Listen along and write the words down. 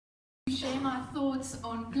share my thoughts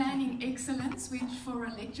on planning excellence, which for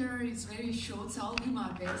a lecturer is very short, so I'll do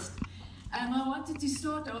my best. I wanted to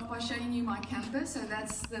start off by showing you my campus, so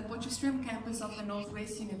that's the Potchefstroom campus of the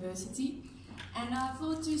Northwest University. And I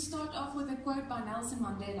thought to start off with a quote by Nelson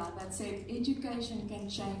Mandela that said, "Education can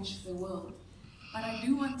change the world." But I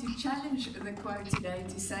do want to challenge the quote today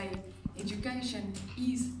to say, education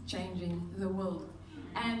is changing the world.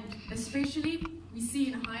 And especially, we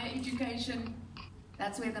see in higher education,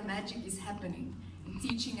 that's where the magic is happening, in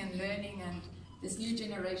teaching and learning and this new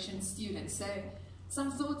generation students. So,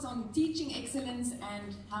 some thoughts on teaching excellence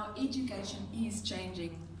and how education is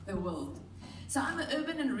changing the world. So I'm an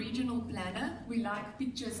urban and regional planner. We like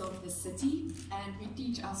pictures of the city, and we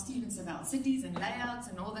teach our students about cities and layouts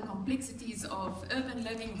and all the complexities of urban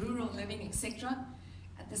living, rural living, etc.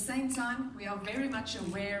 At the same time, we are very much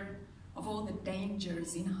aware of all the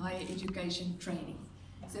dangers in higher education training.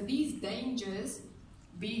 So these dangers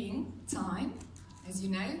being time, as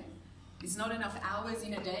you know, there's not enough hours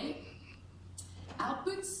in a day.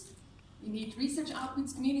 Outputs, you need research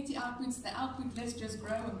outputs, community outputs, the output lists just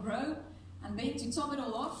grow and grow. And then to top it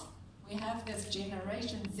all off, we have this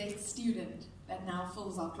Generation Z student that now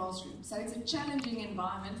fills our classroom. So it's a challenging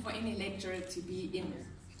environment for any lecturer to be in.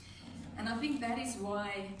 And I think that is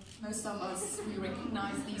why most of us, we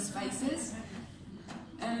recognize these faces.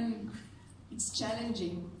 It's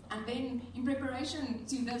challenging. And then in preparation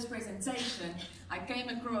to this presentation, I came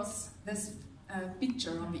across this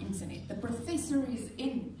picture on the internet. The professor is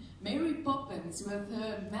in Mary Poppins with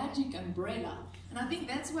her magic umbrella. And I think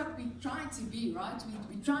that's what we try to be, right?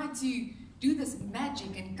 We try to do this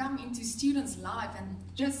magic and come into students' life and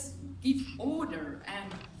just give order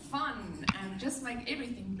and fun and just make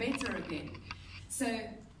everything better again. So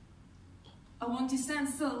I want to stand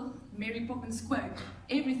still, Mary Poppins quote,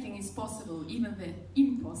 "Everything is possible, even the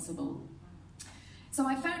impossible." So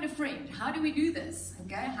I found a friend. How do we do this?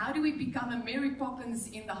 Okay, how do we become a Mary Poppins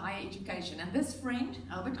in the higher education? And this friend,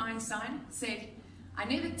 Albert Einstein, said, "I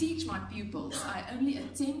never teach my pupils. I only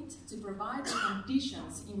attempt to provide the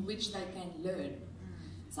conditions in which they can learn."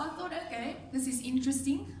 So I thought, okay, this is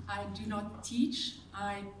interesting. I do not teach.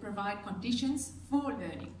 I provide conditions for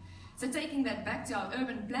learning. So taking that back to our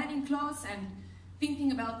urban planning class and thinking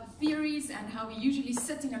about the theories and how we usually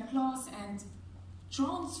sit in a class and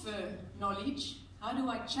transfer knowledge, how do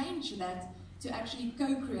I change that to actually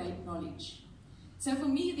co-create knowledge? So for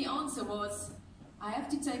me, the answer was, I have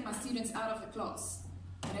to take my students out of the class.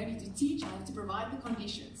 I don't need to teach, I have to provide the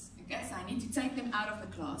conditions. Okay, so I need to take them out of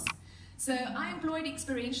the class. So I employed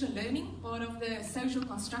experiential learning, part of the social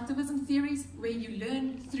constructivism theories, where you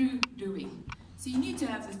learn through doing. So you need to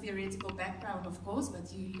have the theoretical background, of course,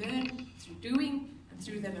 but you learn through doing and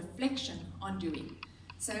through the reflection on doing.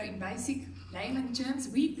 So in basic layman terms,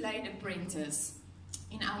 we played apprentice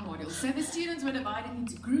in our model. So the students were divided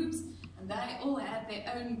into groups, and they all had their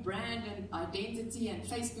own brand and identity and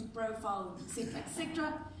Facebook profile, etc.,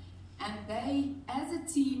 etc. And they, as a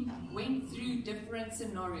team, went through different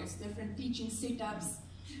scenarios, different teaching setups,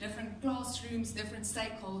 different classrooms, different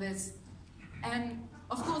stakeholders. And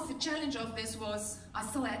of course, the challenge of this was I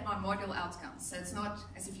still had my model outcomes. So it's not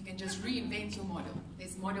as if you can just reinvent your model.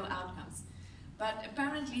 There's model outcomes. But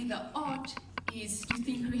apparently the art is to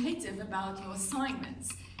think creative about your assignments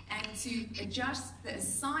and to adjust the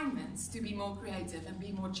assignments to be more creative and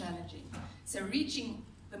be more challenging. So reaching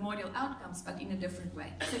the model outcomes, but in a different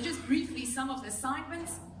way. So just briefly, some of the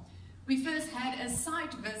assignments. We first had a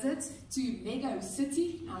site visit to Lego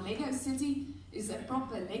City. Now Lego City is a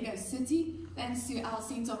proper Lego City. Thanks to our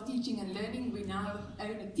Centre of Teaching and Learning, we now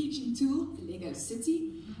own a teaching tool, Lego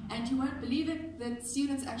City. And you won't believe it, that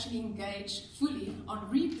students actually engage fully on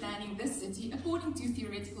replanning this city according to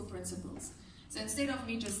theoretical principles. So instead of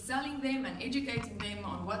me just telling them and educating them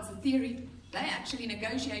on what's the theory, they actually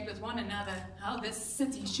negotiate with one another how this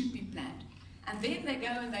city should be planned. And then they go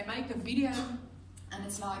and they make a video, and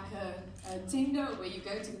it's like a tender where you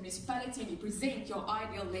go to the municipality and you present your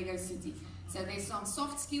ideal Lego city. So there's some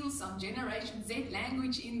soft skills, some Generation Z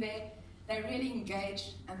language in there. They really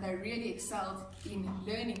engaged and they really excelled in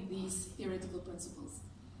learning these theoretical principles.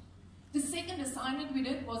 The second assignment we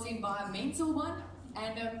did was environmental one,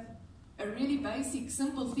 and a really basic,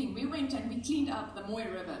 simple thing. We went and we cleaned up the Mooi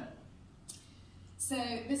River. So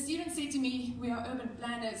the student said to me, "We are urban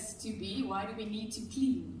planners to be, why do we need to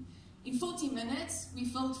clean?" In 40 minutes, we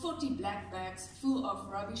filled 40 black bags full of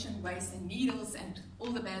rubbish and waste and needles and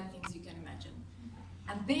all the bad things you can imagine.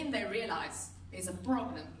 And then they realized there's a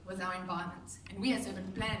problem with our environment, and we as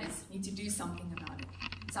urban planners need to do something about it.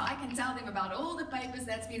 So I can tell them about all the papers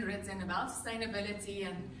that's been written about sustainability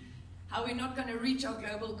and how we're not going to reach our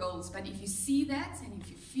global goals. But if you see that and if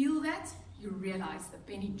you feel that, you realize the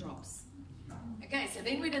penny drops. Okay, so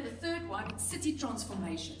then we did the third one, city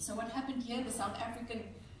transformation. So what happened here, the South African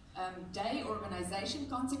Day organization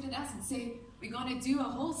contacted us and said, we're going to do a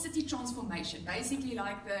whole city transformation, basically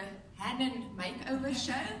like the Hannon makeover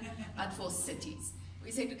show, but for cities.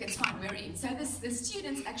 We said, okay, it's fine, we're in. So the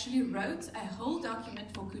students actually wrote a whole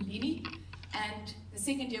document for Cilliers, and the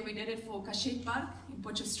second year we did it for Cachet Park in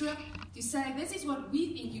Potchefstroom, to say, this is what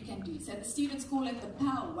we think you can do. So the students call it the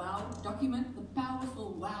Power Wow document, the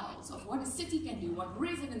powerful wows of what a city can do, what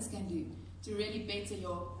residents can do to really better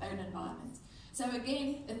your own environment. So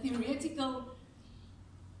again, a theoretical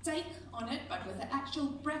take on it, but with an actual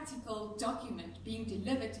practical document being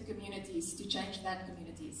delivered to communities to change that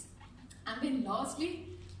communities. And then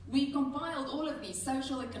lastly, we compiled all of these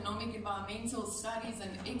social, economic, environmental studies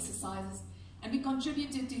and exercises, and we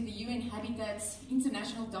contributed to the UN Habitat's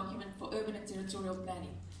international document for urban and territorial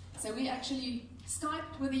planning. So we actually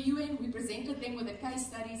Skyped with the UN, we presented them with the case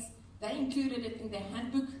studies. They included it in their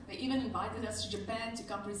handbook. They even invited us to Japan to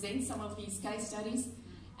come present some of these case studies.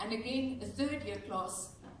 And again, a third year class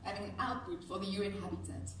having an output for the UN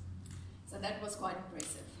Habitat. So that was quite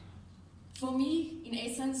impressive. For me, in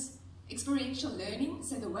essence, experiential learning,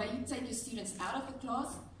 so the way you take your students out of the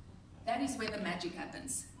class, that is where the magic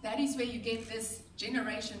happens. That is where you get this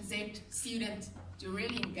Generation Z student to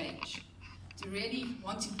really engage, to really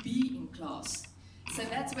want to be in class. So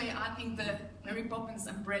that's where I think the Mary Poppins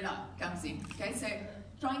umbrella comes in. Okay, so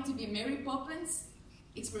trying to be Mary Poppins,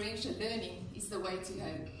 experiential learning is the way to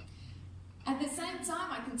go. At the same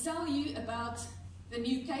time, I can tell you about the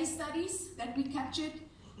new case studies that we captured.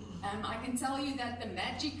 I can tell you that the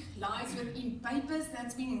magic lies within papers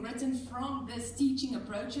that's being written from these teaching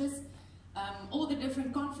approaches, all the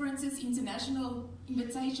different conferences, international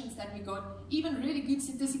invitations that we got, even really good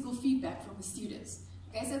statistical feedback from the students.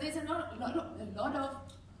 Okay, so there's a lot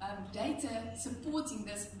of data supporting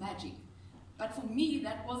this magic. But for me,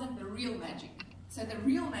 that wasn't the real magic. So the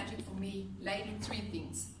real magic for me lay in three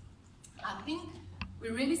things. I think we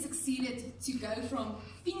really succeeded to go from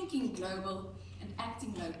thinking global and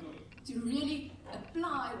acting local, to really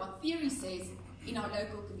apply what theory says in our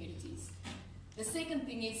local communities. The second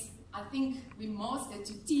thing is, I think we mastered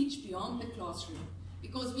to teach beyond the classroom,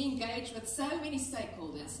 because we engaged with so many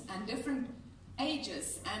stakeholders and different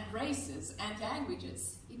ages and races and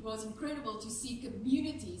languages. It was incredible to see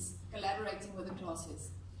communities collaborating with the classes.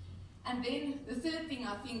 And then the third thing,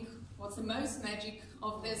 I think, what's the most magic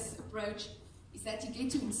of this approach is that you get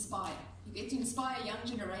to inspire. You get to inspire a young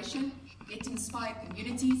generation, you get to inspire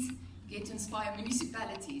communities, you get to inspire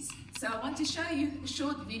municipalities. So I want to show you a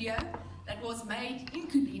short video that was made in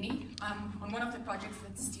Cilliers on one of the projects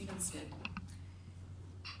that the students did.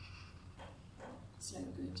 Slow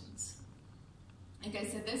curtains. Okay,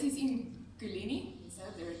 so this is in Cilliers, so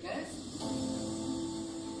there it goes.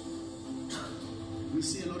 We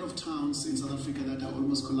see a lot of towns in South Africa that are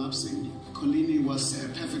almost collapsing. Cilliers was a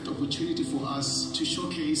perfect opportunity for us to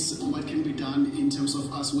showcase what can be done in terms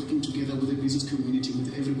of us working together with the business community,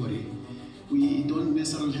 with everybody. We don't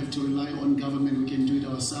necessarily have to rely on government, we can do it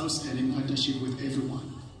ourselves and in partnership with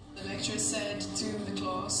everyone. The lecturer said to the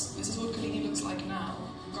class, this is what Cilliers looks like now.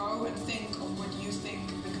 Go and think of what you think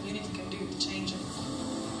the community can do to change it.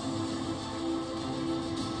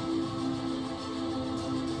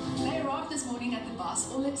 They arrived this morning at the bus,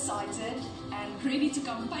 all excited and ready to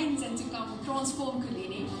come paint and to come transform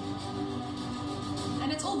Cilliers.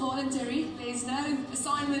 And it's all voluntary. There's no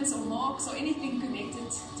assignments or marks or anything connected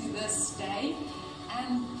to this day.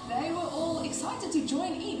 And they were all excited to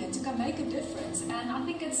join in and to come make a difference. And I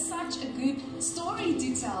think it's such a good story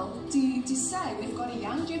to tell, to say we've got a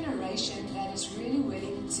young generation that is really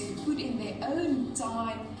willing to put in their own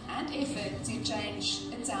time and effort to change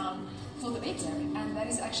a town for the better. And that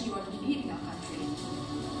is actually what we need in our country.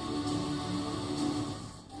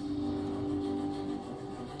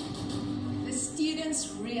 The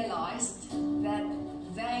students realized that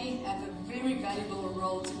they have a very valuable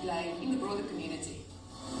role to play in the broader community.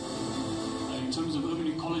 In terms of urban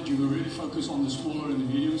ecology, we really focus on the smaller and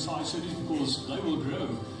the medium-sized cities because they will grow,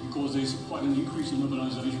 because there's quite an increase in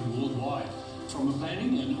urbanization worldwide. From a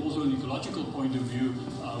planning and also an ecological point of view,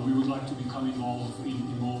 we would like to become involved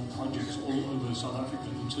in more projects all over South Africa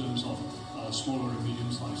in terms of smaller and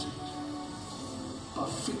medium-sized cities. By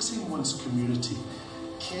fixing one's community,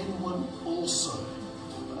 can one also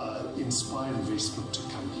inspire investment to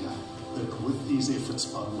come here? That with these efforts,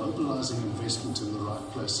 by mobilizing investment in the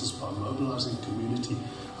right places, by mobilizing community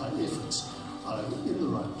efforts in the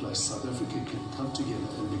right place, South Africa can come together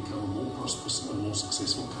and become a more prosperous and more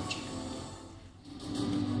successful country.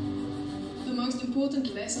 The the most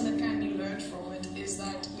important lesson that can be learned from it is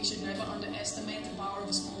that we should never underestimate the power of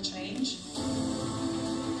a small change.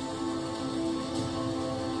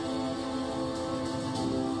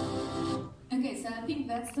 Okay, so I think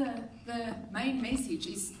that's the main message,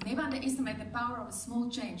 is never underestimate the power of a small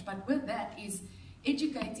change, but with that is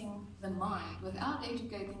educating the mind. Without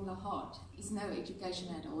educating the heart is no education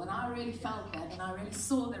at all, and I really felt that, and I really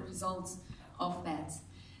saw the results of that.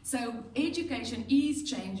 So education is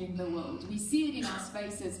changing the world. We see it in our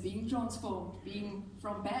spaces being transformed, being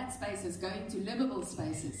from bad spaces going to livable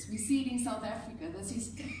spaces. We see it in South Africa. This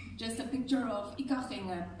is just a picture of Ikageng,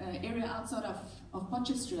 an area outside of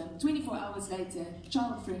Potchefstroom. 24 hours later,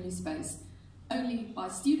 child-friendly space, only by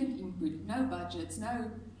student input, no budgets, no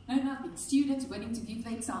nothing. Students willing to give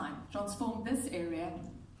their time, transform this area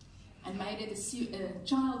and made it a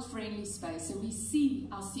child-friendly space. So we see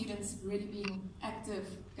our students really being active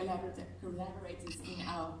collaborators in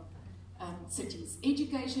our cities.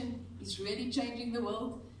 Education is really changing the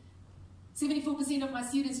world. 74% of my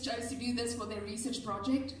students chose to do this for their research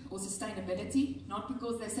project or sustainability, not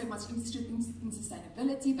because they're so much interested in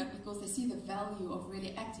sustainability, but because they see the value of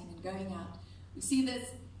really acting and going out. We see this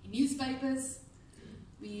in newspapers.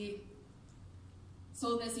 We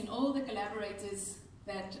saw this in all the collaborators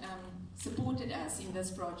that supported us in this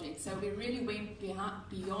project. So we really went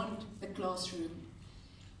beyond the classroom.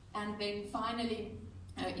 And then finally,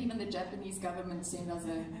 even the Japanese government sent us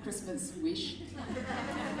a Christmas wish.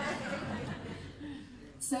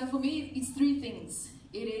 So for me, it's three things.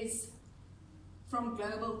 It is from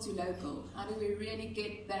global to local. How do we really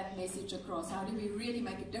get that message across? How do we really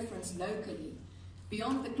make a difference locally,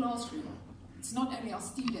 beyond the classroom? It's not only our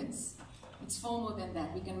students, it's far more than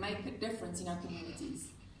that. We can make a difference in our communities.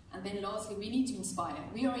 And then lastly, we need to inspire.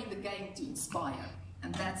 We are in the game to inspire,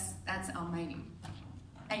 and that's our main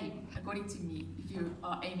aim, according to me, if you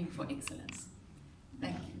are aiming for excellence.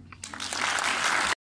 Thank you.